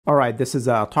All right, this is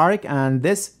Tariq, and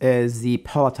this is the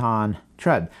Peloton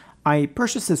Tread. I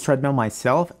purchased this treadmill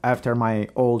myself after my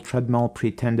old treadmill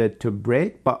pretended to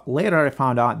break, but later I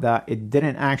found out that it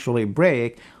didn't actually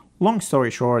break. Long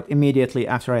story short, immediately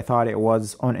after I thought it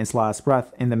was on its last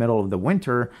breath in the middle of the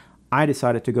winter, I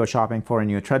decided to go shopping for a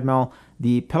new treadmill.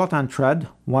 The Peloton Tread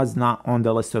was not on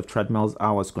the list of treadmills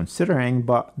I was considering,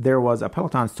 but there was a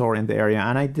Peloton store in the area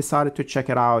and I decided to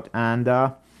check it out, and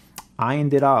I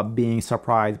ended up being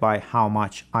surprised by how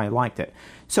much I liked it.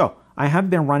 So I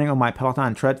have been running on my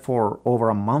Peloton Tread for over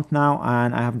a month now,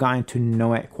 and I have gotten to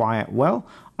know it quite well.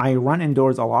 I run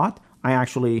indoors a lot. I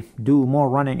actually do more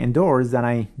running indoors than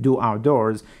I do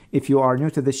outdoors. If you are new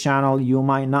to this channel, you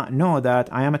might not know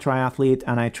that I am a triathlete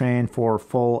and I train for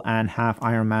full and half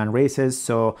Ironman races,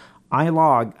 so I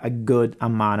log a good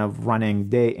amount of running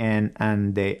day in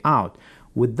and day out.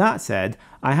 With that said,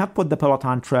 I have put the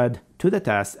Peloton Tread to the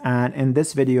test, and in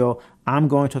this video, I'm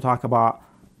going to talk about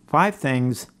 5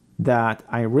 things that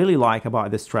I really like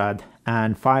about this tread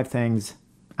and 5 things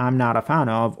I'm not a fan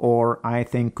of or I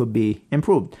think could be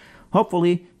improved.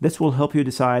 Hopefully, this will help you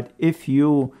decide if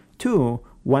you too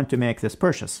want to make this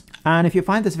purchase. And if you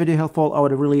find this video helpful, I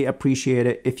would really appreciate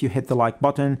it if you hit the like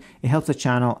button. It helps the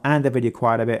channel and the video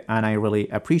quite a bit, and I really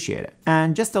appreciate it.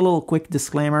 And just a little quick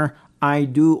disclaimer, I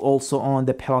do also own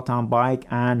the Peloton bike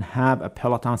and have a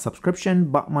Peloton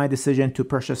subscription, but my decision to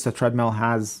purchase the treadmill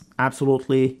has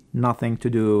absolutely nothing to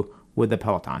do with the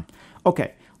Peloton.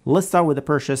 Okay, let's start with the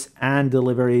purchase and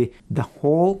delivery. The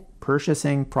whole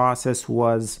purchasing process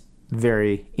was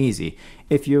very easy.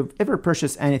 If you've ever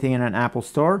purchased anything in an Apple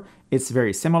store, it's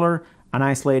very similar. A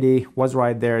nice lady was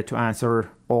right there to answer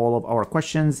all of our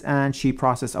questions, and she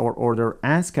processed our order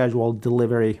and scheduled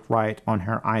delivery right on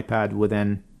her iPad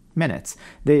within minutes.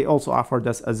 They also offered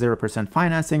us a 0%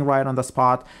 financing right on the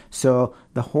spot, so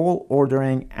the whole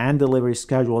ordering and delivery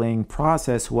scheduling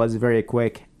process was very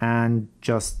quick and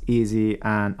just easy,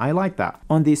 and I like that.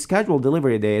 On the scheduled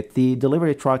delivery date, the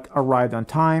delivery truck arrived on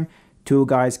time. 2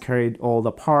 guys carried all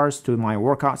the parts to my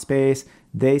workout space.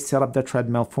 They set up the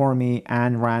treadmill for me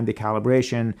and ran the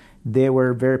calibration. They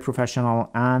were very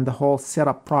professional, and the whole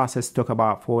setup process took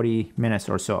about 40 minutes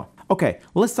or so. Okay,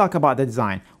 let's talk about the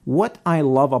design. What I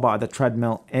love about the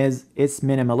treadmill is its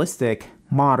minimalistic,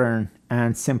 modern,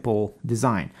 and simple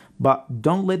design. But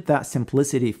don't let that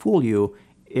simplicity fool you.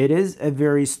 It is a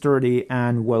very sturdy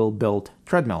and well-built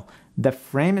treadmill. The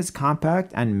frame is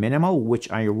compact and minimal,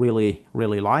 which I really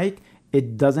like.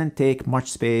 It doesn't take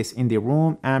much space in the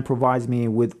room and provides me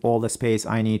with all the space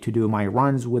I need to do my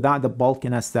runs without the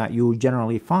bulkiness that you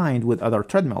generally find with other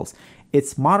treadmills.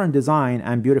 Its modern design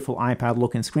and beautiful iPad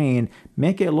looking screen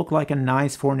make it look like a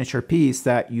nice furniture piece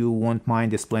that you won't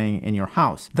mind displaying in your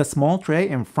house. The small tray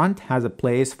in front has a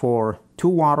place for 2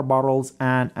 water bottles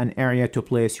and an area to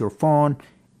place your phone,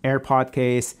 AirPod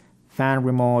case, fan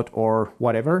remote, or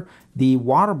whatever. The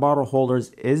water bottle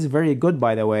holders is very good,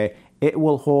 by the way. It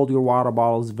will hold your water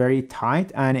bottles very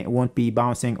tight and it won't be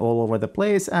bouncing all over the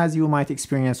place as you might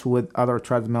experience with other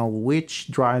treadmill,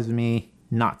 which drives me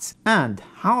nuts. And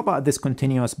how about this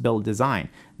continuous build design?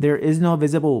 There is no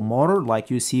visible motor like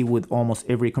you see with almost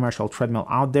every commercial treadmill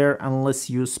out there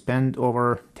unless you spend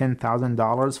over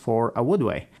 $10,000 for a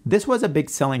Woodway. This was a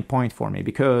big selling point for me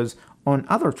because on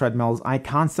other treadmills, I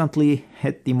constantly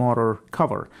hit the motor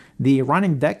cover. The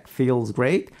running deck feels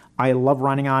great. I love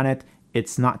running on it.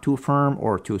 It's not too firm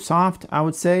or too soft, I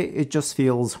would say. It just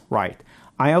feels right.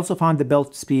 I also found the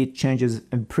belt speed changes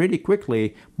pretty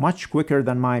quickly, much quicker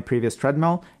than my previous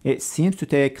treadmill. It seems to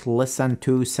take less than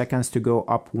 2 seconds to go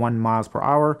up 1 mile per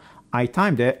hour. I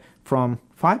timed it from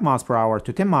 5 miles per hour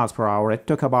to 10 miles per hour. It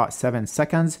took about 7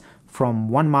 seconds. From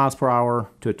 1 miles per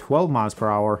hour to 12 miles per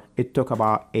hour, it took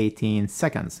about 18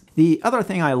 seconds. The other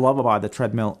thing I love about the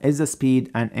treadmill is the speed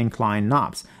and incline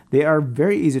knobs. They are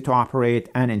very easy to operate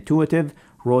and intuitive.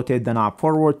 Rotate the knob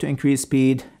forward to increase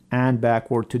speed and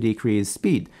backward to decrease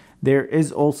speed. There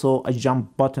is also a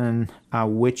jump button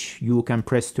which you can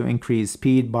press to increase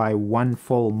speed by 1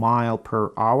 full mile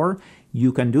per hour.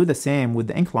 You can do the same with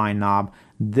the incline knob.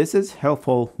 This is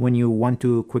helpful when you want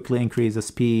to quickly increase the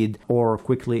speed or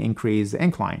quickly increase the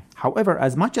incline. However,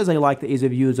 as much as I like the ease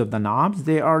of use of the knobs,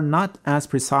 they are not as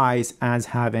precise as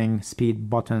having speed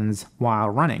buttons while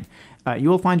running. You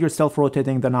will find yourself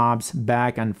rotating the knobs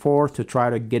back and forth to try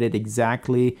to get it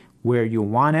exactly where you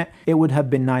want it. It would have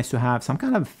been nice to have some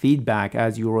kind of feedback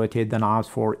as you rotate the knobs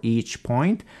for each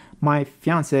point. My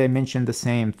fiance mentioned the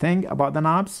same thing about the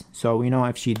knobs, so we know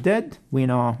if she did, we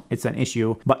know it's an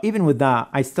issue. But even with that,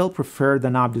 I still prefer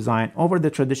the knob design over the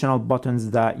traditional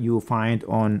buttons that you find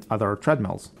on other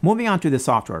treadmills. Moving on to the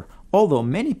software. Although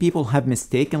many people have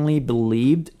mistakenly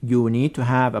believed you need to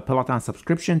have a Peloton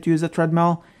subscription to use a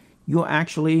treadmill, you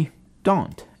actually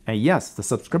don't. And yes, the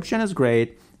subscription is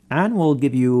great and will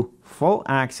give you full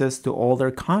access to all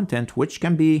their content, which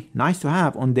can be nice to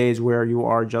have on days where you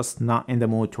are just not in the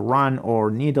mood to run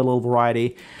or need a little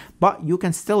variety. But you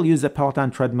can still use the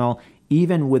Peloton treadmill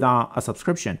even without a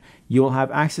subscription. You'll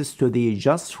have access to the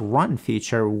Just Run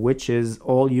feature, which is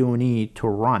all you need to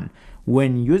run.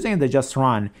 When using the Just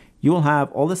Run, you'll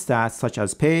have all the stats such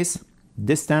as pace,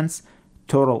 distance,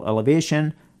 total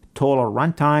elevation, total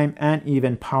run time, and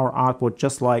even power output,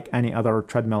 just like any other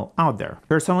treadmill out there.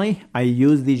 Personally, I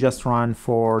use the Just Run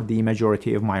for the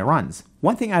majority of my runs.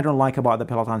 One thing I don't like about the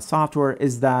Peloton software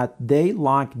is that they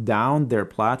lock down their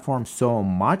platform so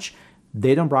much.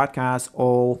 They don't broadcast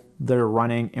all their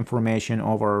running information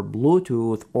over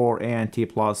Bluetooth or ANT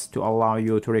Plus to allow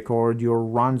you to record your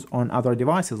runs on other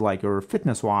devices like your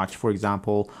fitness watch, for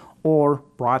example, or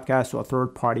broadcast to a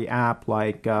third-party app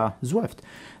like Zwift.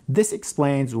 This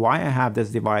explains why I have this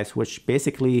device, which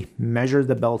basically measures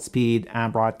the belt speed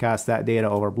and broadcasts that data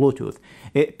over Bluetooth.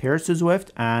 It pairs to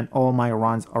Zwift, and all my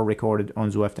runs are recorded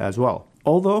on Zwift as well.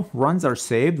 Although runs are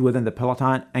saved within the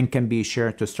Peloton and can be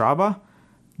shared to Strava,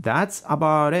 that's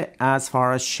about it as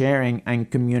far as sharing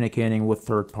and communicating with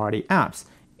third-party apps.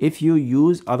 If you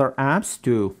use other apps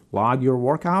to log your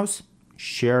workouts,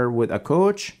 share with a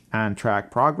coach, and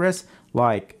track progress,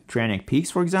 like Training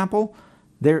Peaks, for example,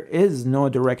 there is no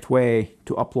direct way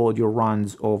to upload your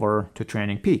runs over to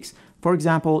Training Peaks. For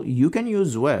example, you can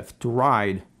use Zwift to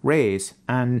ride, race,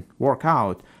 and work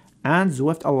out, and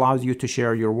Zwift allows you to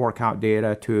share your workout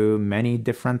data to many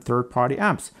different third-party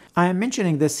apps. I am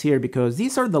mentioning this here because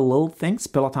these are the little things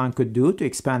Peloton could do to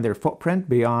expand their footprint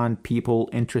beyond people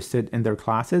interested in their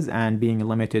classes and being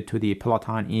limited to the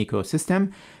Peloton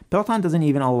ecosystem. Peloton doesn't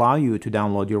even allow you to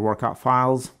download your workout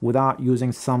files without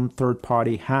using some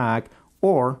third-party hack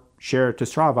or share it to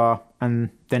Strava and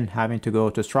then having to go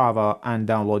to Strava and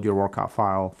download your workout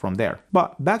file from there.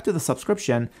 But back to the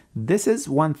subscription, this is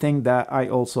one thing that I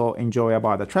also enjoy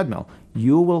about the treadmill.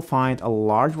 You will find a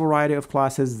large variety of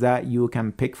classes that you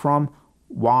can pick from: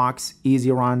 walks,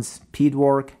 easy runs, speed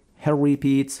work, hill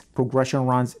repeats, progression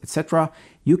runs, etc.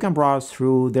 You can browse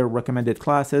through their recommended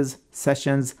classes,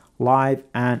 sessions, live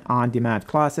and on-demand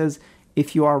classes.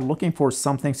 If you are looking for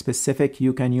something specific,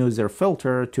 you can use their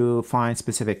filter to find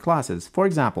specific classes. For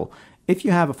example, if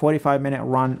you have a 45-minute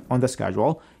run on the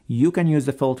schedule, you can use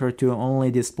the filter to only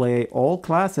display all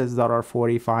classes that are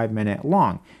 45-minute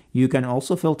long. You can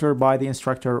also filter by the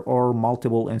instructor or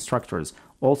multiple instructors.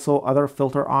 Also, other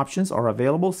filter options are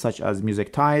available, such as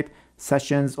music type,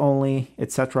 sessions only,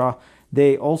 etc.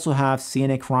 They also have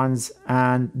scenic runs,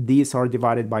 and these are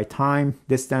divided by time,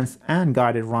 distance, and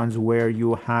guided runs where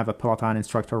you have a Peloton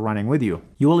instructor running with you.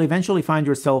 You will eventually find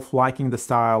yourself liking the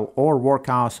style or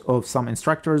workouts of some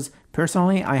instructors.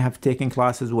 Personally, I have taken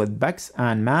classes with Bex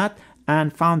and Matt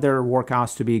and found their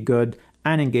workouts to be good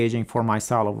and engaging for my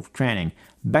style of training.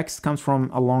 Bex comes from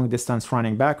a long-distance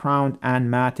running background, and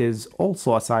Matt is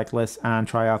also a cyclist and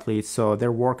triathlete, so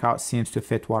their workout seems to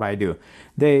fit what I do.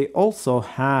 They also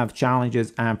have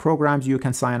challenges and programs you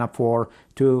can sign up for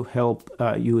to help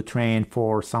you train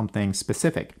for something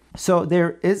specific. So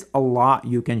there is a lot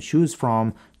you can choose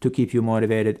from to keep you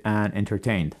motivated and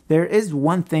entertained. There is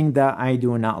one thing that I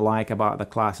do not like about the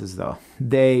classes though.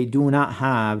 They do not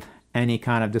have any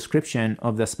kind of description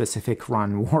of the specific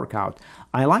run workout.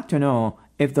 I like to know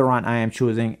if the run I am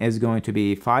choosing is going to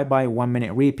be 5 by 1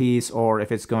 minute repeats or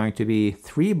if it's going to be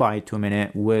 3 by 2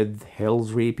 minute with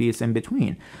hills repeats in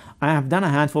between. I have done a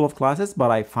handful of classes,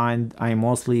 but I find I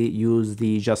mostly use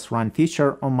the Just Run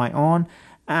feature on my own,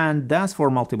 and that's for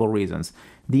multiple reasons.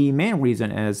 The main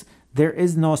reason is there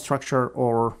is no structure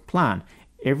or plan.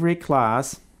 Every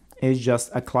class is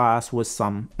just a class with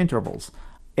some intervals.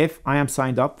 If I am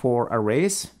signed up for a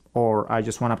race or I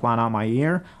just want to plan out my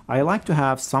year, I like to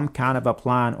have some kind of a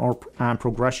plan or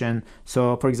progression.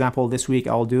 So for example, this week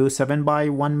I'll do 7 by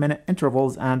 1 minute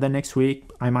intervals, and the next week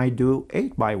I might do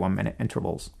 8 by 1 minute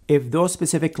intervals. If those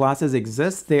specific classes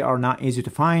exist, they are not easy to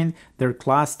find. Their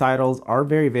class titles are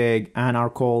very vague and are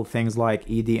called things like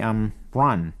EDM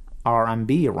run,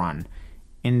 R&B run,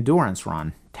 endurance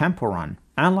run, tempo run.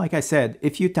 And like I said,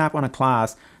 if you tap on a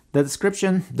class, the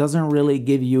description doesn't really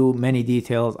give you many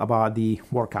details about the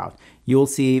workout. You'll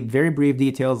see very brief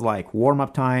details like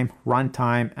warm-up time, run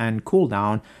time, and cool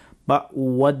down. But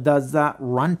what does that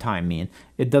run time mean?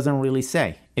 It doesn't really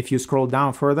say. If you scroll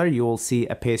down further, you will see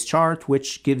a pace chart,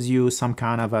 which gives you some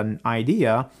kind of an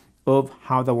idea. of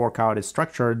how the workout is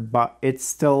structured, but it's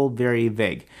still very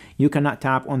vague. You cannot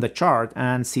tap on the chart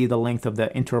and see the length of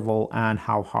the interval and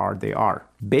how hard they are.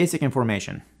 Basic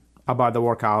information about the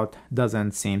workout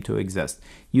doesn't seem to exist.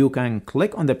 You can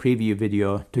click on the preview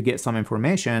video to get some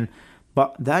information,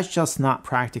 but that's just not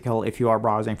practical if you are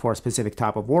browsing for a specific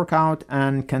type of workout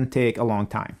and can take a long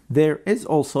time. There is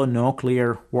also no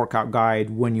clear workout guide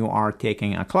when you are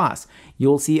taking a class.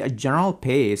 You'll see a general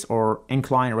pace or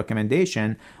incline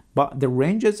recommendation, but the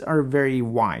ranges are very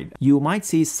wide. You might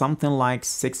see something like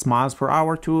 6 miles per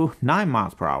hour to 9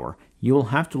 miles per hour. You'll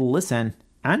have to listen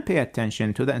and pay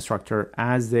attention to the instructor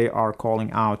as they are calling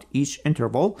out each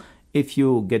interval. If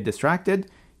you get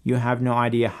distracted, you have no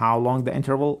idea how long the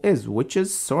interval is, which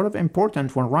is sort of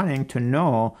important when running to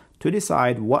know to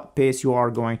decide what pace you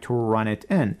are going to run it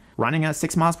in. Running at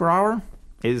 6 miles per hour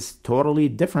is totally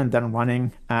different than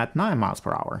running at 9 miles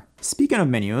per hour. Speaking of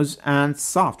menus and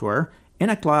software, in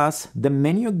a class, the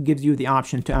menu gives you the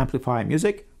option to amplify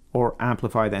music or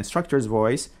amplify the instructor's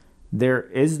voice. There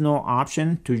is no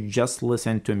option to just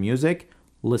listen to music,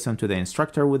 listen to the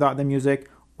instructor without the music,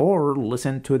 or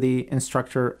listen to the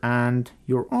instructor and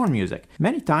your own music.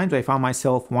 Many times I found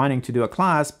myself wanting to do a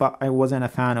class, but I wasn't a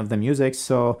fan of the music,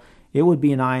 so it would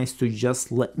be nice to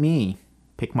just let me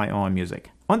pick my own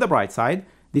music. On the bright side,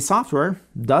 the software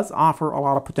does offer a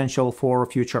lot of potential for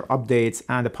future updates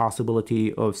and the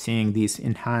possibility of seeing these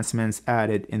enhancements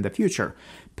added in the future.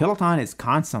 Peloton is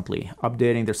constantly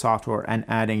updating their software and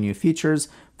adding new features.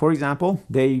 For example,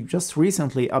 they just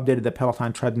recently updated the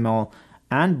Peloton Treadmill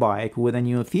and bike with a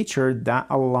new feature that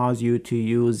allows you to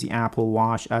use the Apple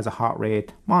Watch as a heart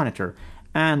rate monitor.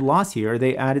 And last year,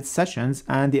 they added sessions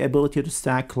and the ability to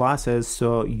stack classes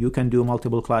so you can do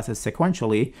multiple classes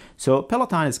sequentially. So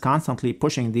Peloton is constantly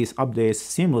pushing these updates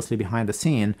seamlessly behind the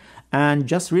scene. And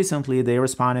just recently, they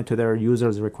responded to their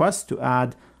users' request to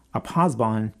add a pause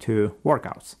button to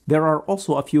workouts. There are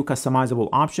also a few customizable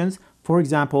options. For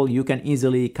example, you can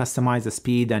easily customize the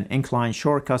speed and incline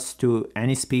shortcuts to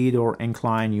any speed or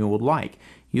incline you would like.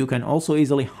 You can also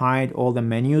easily hide all the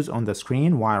menus on the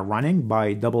screen while running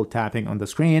by double tapping on the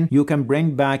screen. You can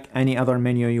bring back any other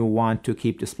menu you want to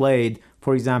keep displayed.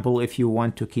 For example, if you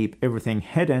want to keep everything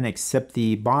hidden except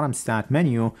the bottom stat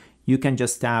menu, you can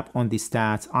just tap on the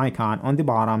stats icon on the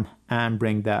bottom and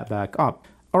bring that back up.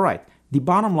 All right, the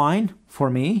bottom line for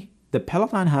me, the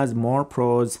Peloton has more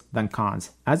pros than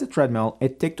cons. As a treadmill,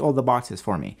 it ticked all the boxes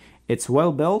for me. It's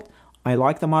well built. I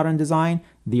like the modern design,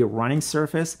 the running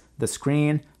surface, the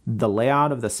screen, the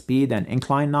layout of the speed and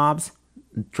incline knobs,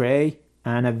 tray,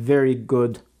 and a very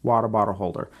good water bottle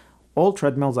holder. All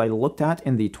treadmills I looked at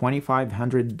in the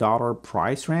 $2,500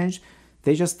 price range,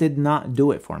 they just did not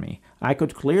do it for me. I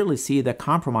could clearly see the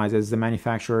compromises the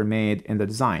manufacturer made in the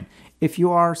design. If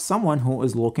you are someone who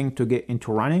is looking to get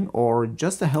into running or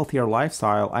just a healthier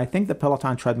lifestyle, I think the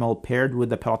Peloton Treadmill paired with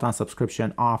the Peloton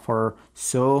subscription offer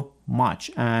so much,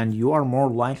 and you are more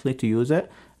likely to use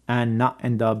it and not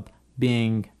end up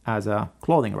being as a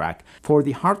clothing rack. For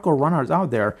the hardcore runners out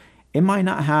there, it might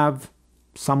not have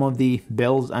some of the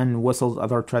bells and whistles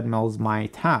other treadmills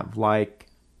might have, like,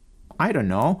 I don't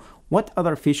know, what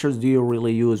other features do you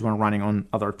really use when running on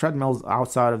other treadmills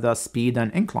outside of the speed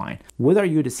and incline? Whether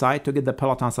you decide to get the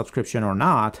Peloton subscription or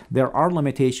not, there are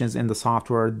limitations in the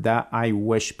software that I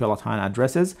wish Peloton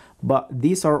addresses, but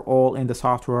these are all in the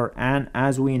software, and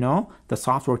as we know, the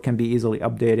software can be easily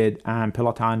updated and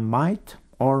Peloton might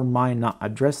or might not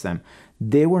address them.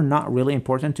 They were not really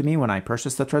important to me when I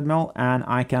purchased the treadmill, and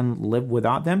I can live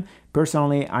without them.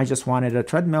 Personally, I just wanted a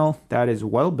treadmill that is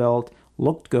well built,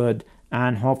 looked good,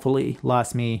 and hopefully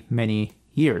last me many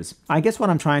years. I guess what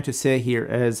I'm trying to say here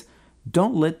is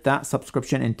don't let that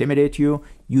subscription intimidate you.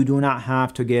 You do not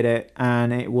have to get it,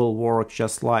 and it will work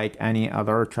just like any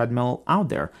other treadmill out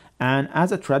there. And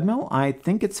as a treadmill, I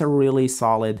think it's a really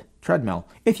solid treadmill.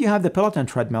 If you have the Peloton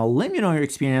treadmill, let me know your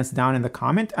experience down in the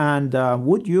comment, and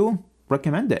would you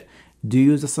recommend it? Do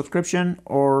you use a subscription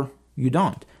or you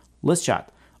don't? Let's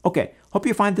chat. Okay, hope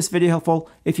you find this video helpful.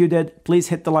 If you did, please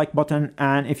hit the like button,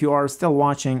 and if you are still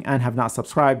watching and have not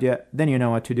subscribed yet, then you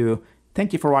know what to do.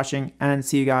 Thank you for watching, and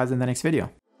see you guys in the next video.